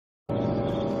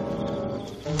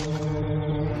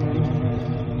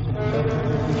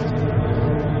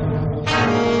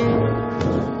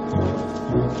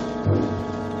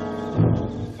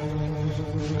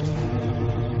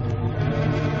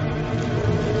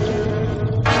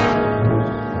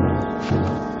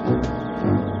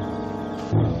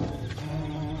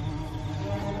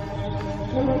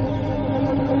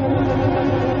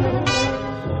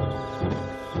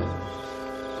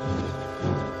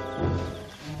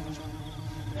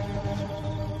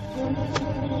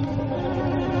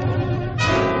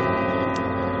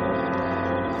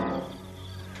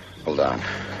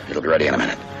It'll be ready in a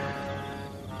minute.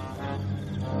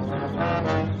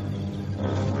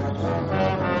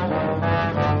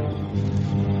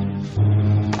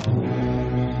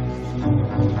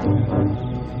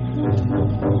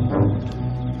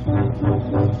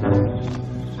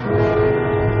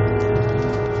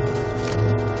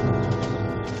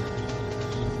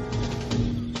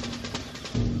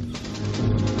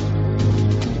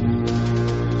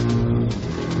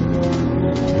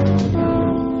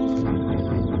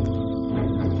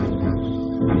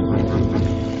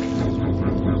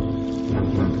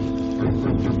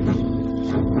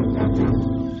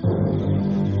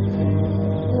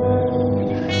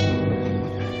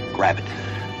 Grab it.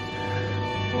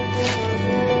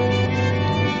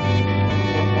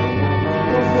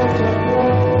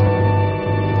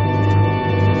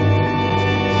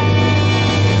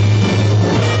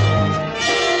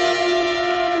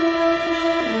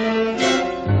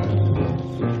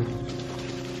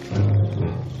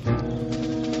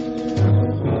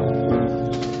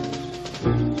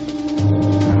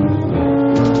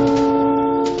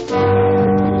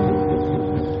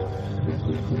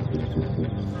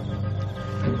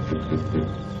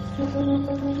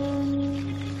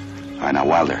 All right, now,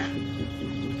 Wilder,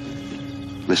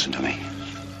 listen to me.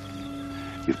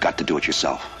 You've got to do it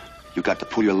yourself. You've got to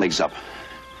pull your legs up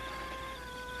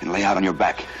and lay out on your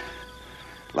back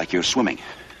like you're swimming.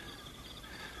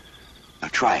 Now,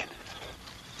 try it.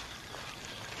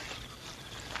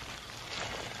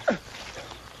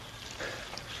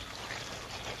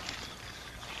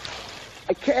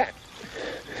 I can't.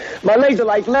 My legs are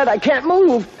like lead. I can't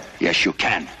move. Yes, you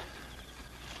can.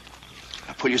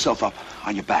 Now, pull yourself up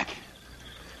on your back.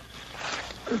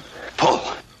 Pull.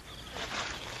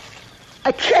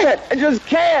 I can't. I just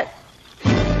can't.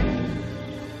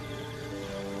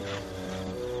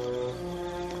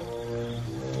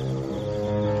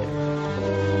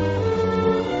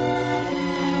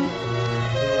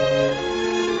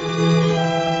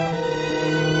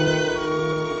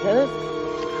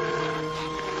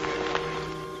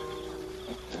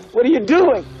 What are you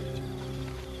doing?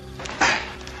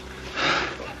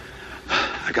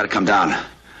 I gotta come down.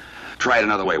 Try it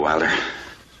another way, Wilder.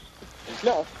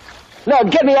 No. No,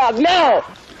 get me out now!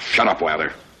 Shut up,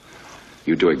 Wilder.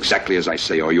 You do exactly as I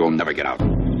say, or you'll never get out.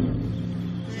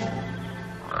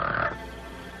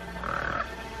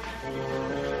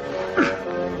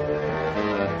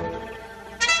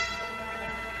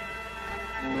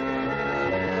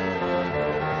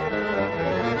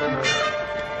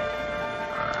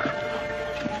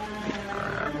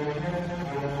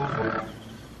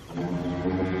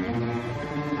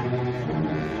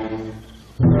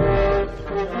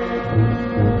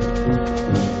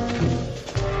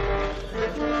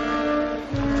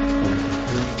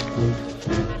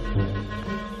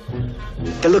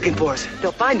 They're looking for us.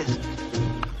 They'll find us.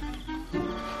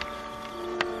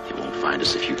 They won't find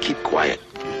us if you keep quiet.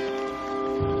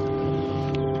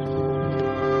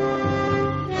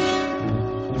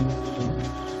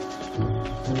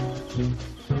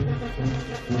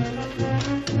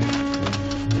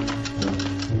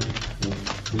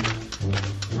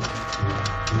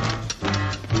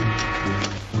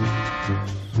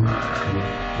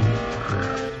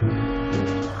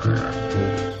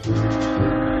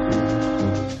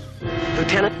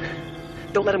 Lieutenant,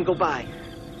 don't let them go by.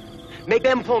 Make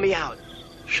them pull me out.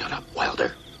 Shut up,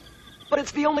 Wilder. But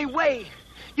it's the only way.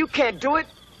 You can't do it.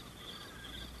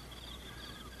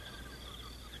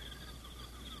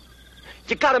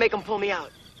 You gotta make them pull me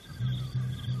out.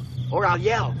 Or I'll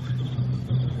yell.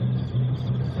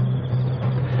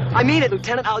 I mean it,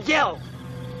 Lieutenant. I'll yell.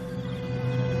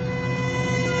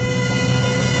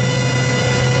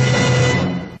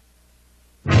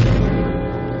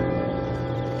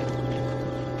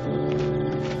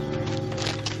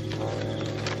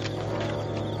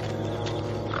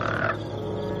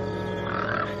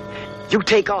 You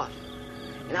take off,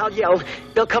 and I'll yell.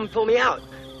 They'll come pull me out.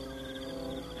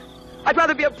 I'd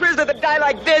rather be a prisoner than die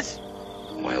like this.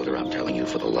 Wilder, I'm telling you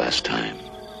for the last time.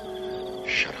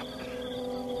 Shut up.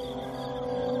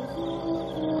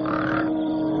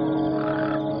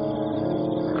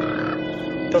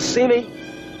 They'll see me.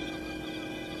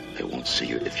 They won't see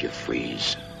you if you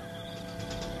freeze.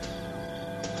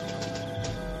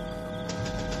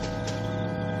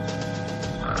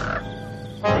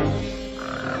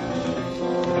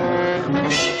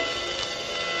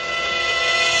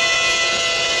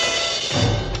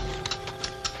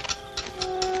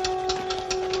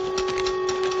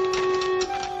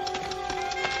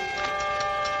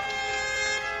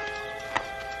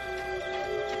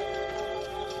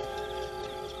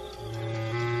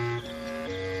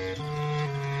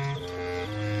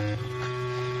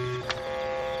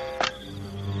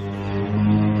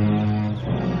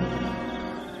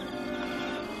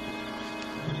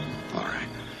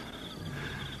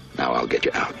 I'll get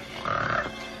you out.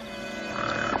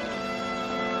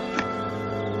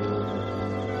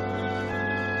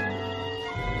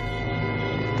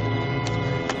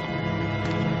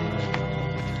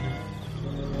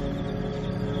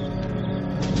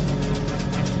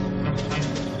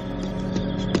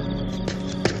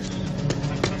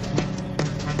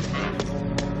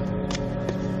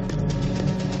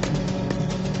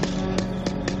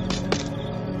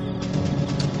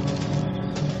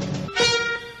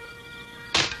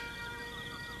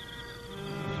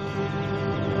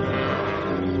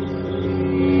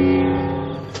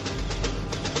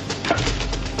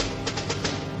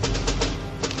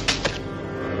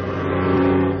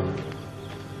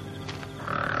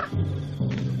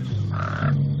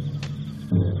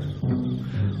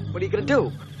 What are you gonna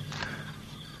do?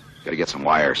 Gotta get some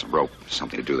wire, some rope,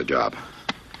 something to do the job.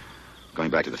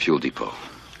 Going back to the fuel depot.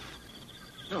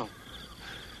 No.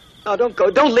 No, don't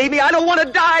go. Don't leave me. I don't want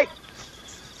to die.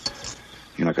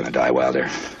 You're not gonna die, Wilder.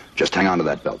 Just hang on to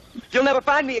that belt. You'll never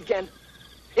find me again.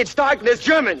 It's dark and there's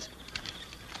Germans.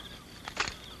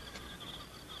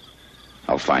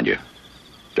 I'll find you.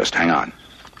 Just hang on.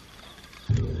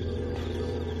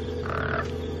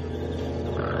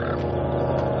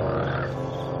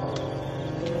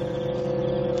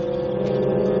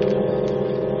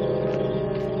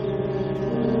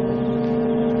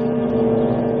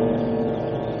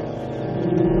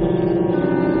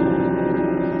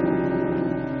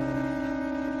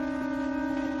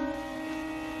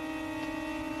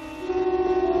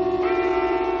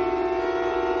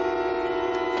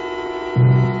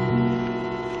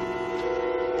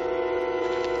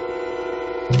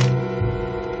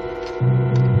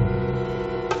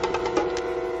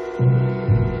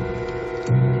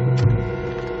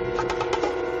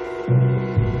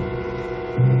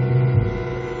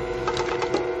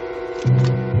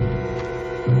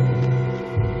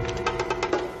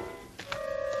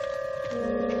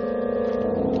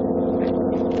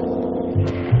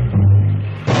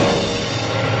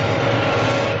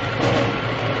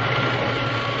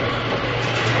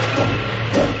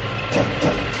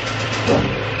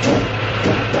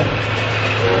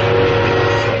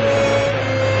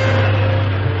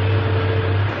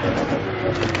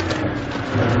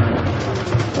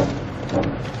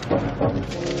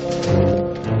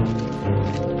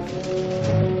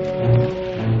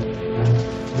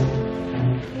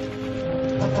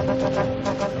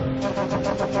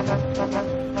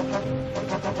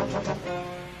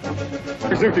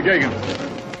 Versucht die Gegend.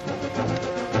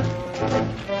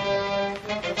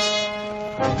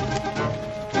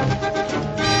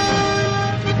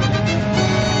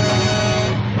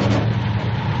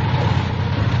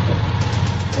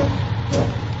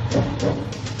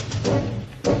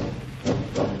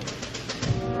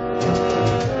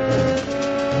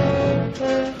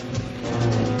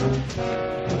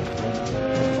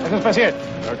 Was ist passiert?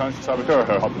 Da kann ich Saboteur,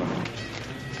 Herr Hauptmann.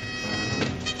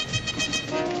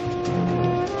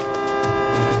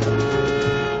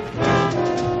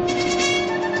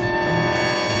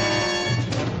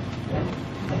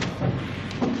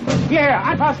 Hierher,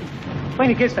 anpassen! Bring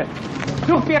die Kiste.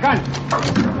 Sucht, wie ihr kann.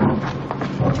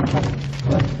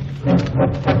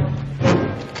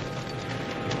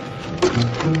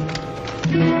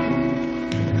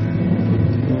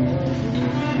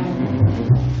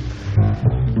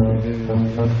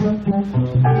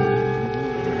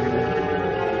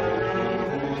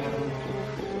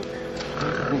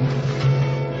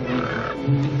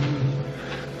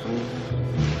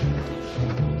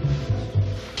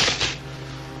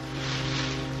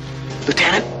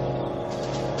 Lieutenant?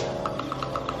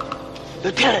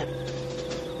 Lieutenant!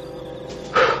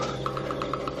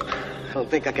 I don't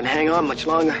think I can hang on much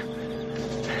longer.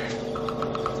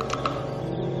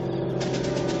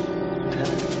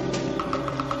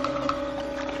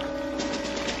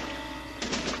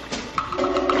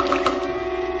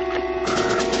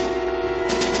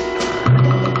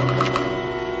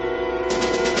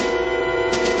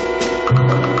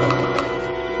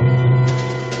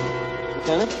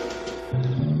 Lieutenant?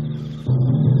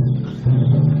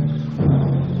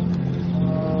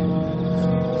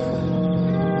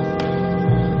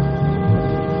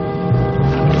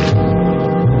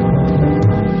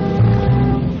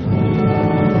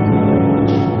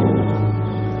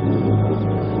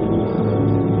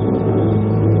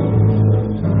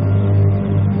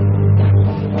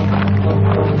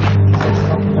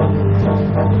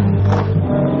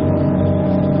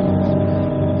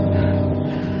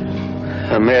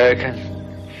 American,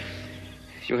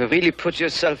 you have really put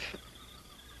yourself,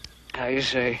 how you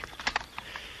say,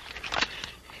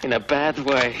 in a bad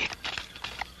way.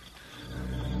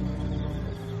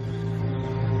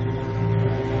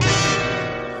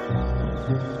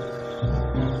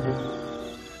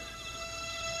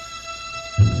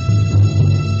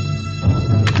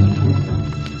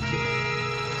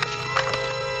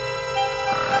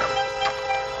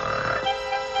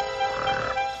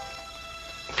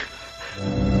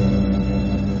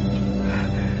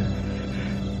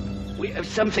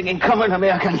 something in common,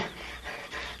 American.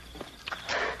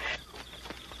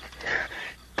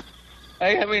 I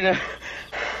am in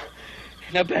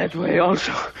a bad way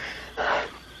also.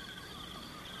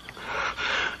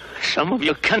 Some of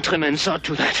your countrymen saw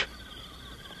to that.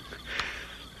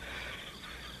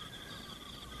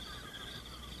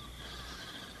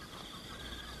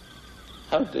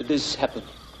 How did this happen?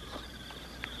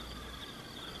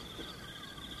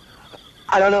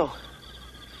 I don't know.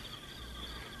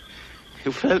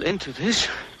 You fell into this?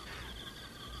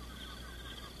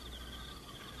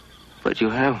 But you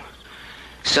have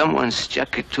someone's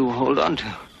jacket to hold on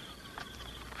to.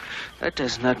 That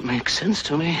does not make sense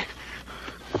to me.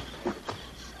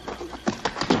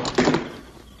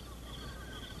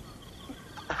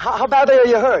 How badly are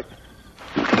you hurt?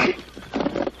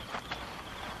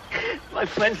 My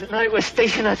friends and I were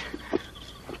stationed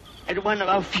at one of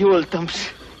our fuel dumps.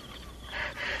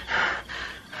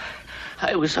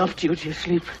 I was off duty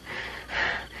asleep.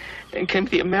 Then came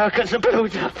the Americans and blew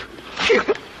it up.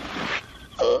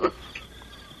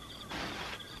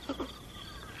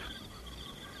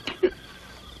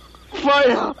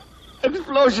 Fire!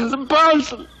 Explosions and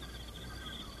bombs!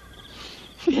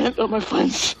 The end of my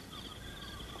friends.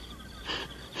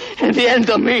 And the end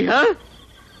of me, huh?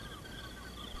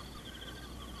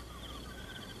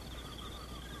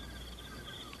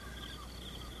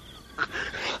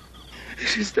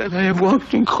 It is that I have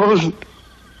walked in cold.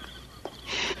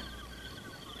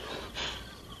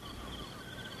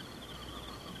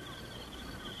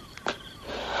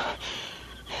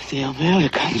 The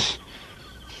Americans.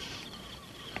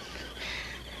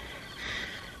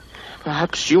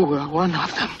 Perhaps you were one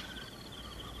of them.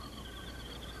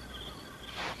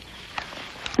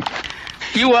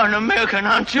 You are an American,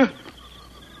 aren't you?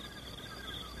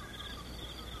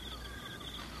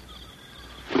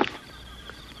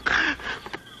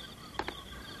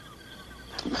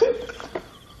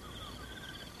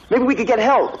 Maybe we could get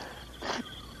help.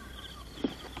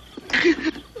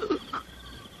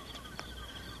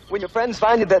 When your friends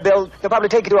find you, they'll probably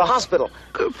take you to a hospital.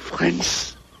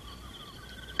 Friends?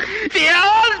 They are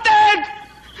all dead!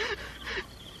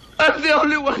 I'm the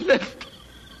only one left.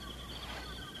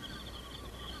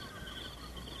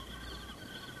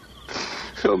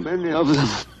 So many of them.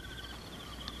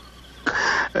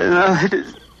 And now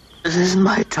this is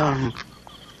my turn.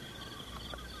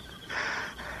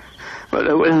 But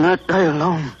I will not die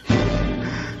alone.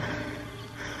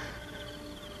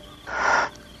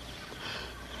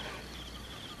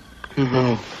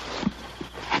 No.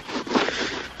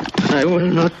 I will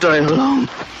not die alone.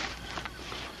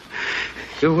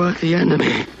 You are the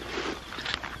enemy.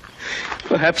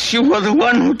 Perhaps you were the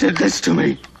one who did this to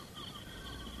me.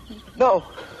 No.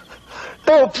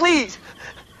 No, please.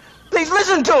 Please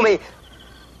listen to me.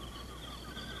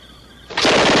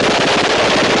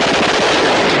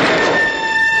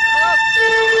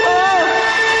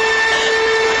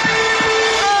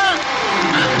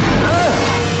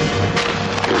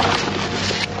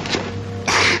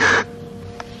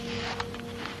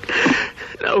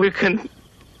 Now we can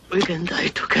die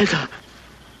together.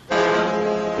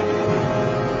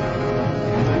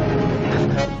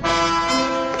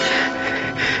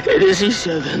 It is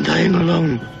easier than dying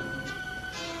alone.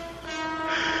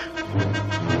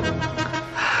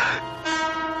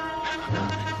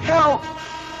 Help!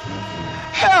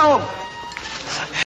 Help!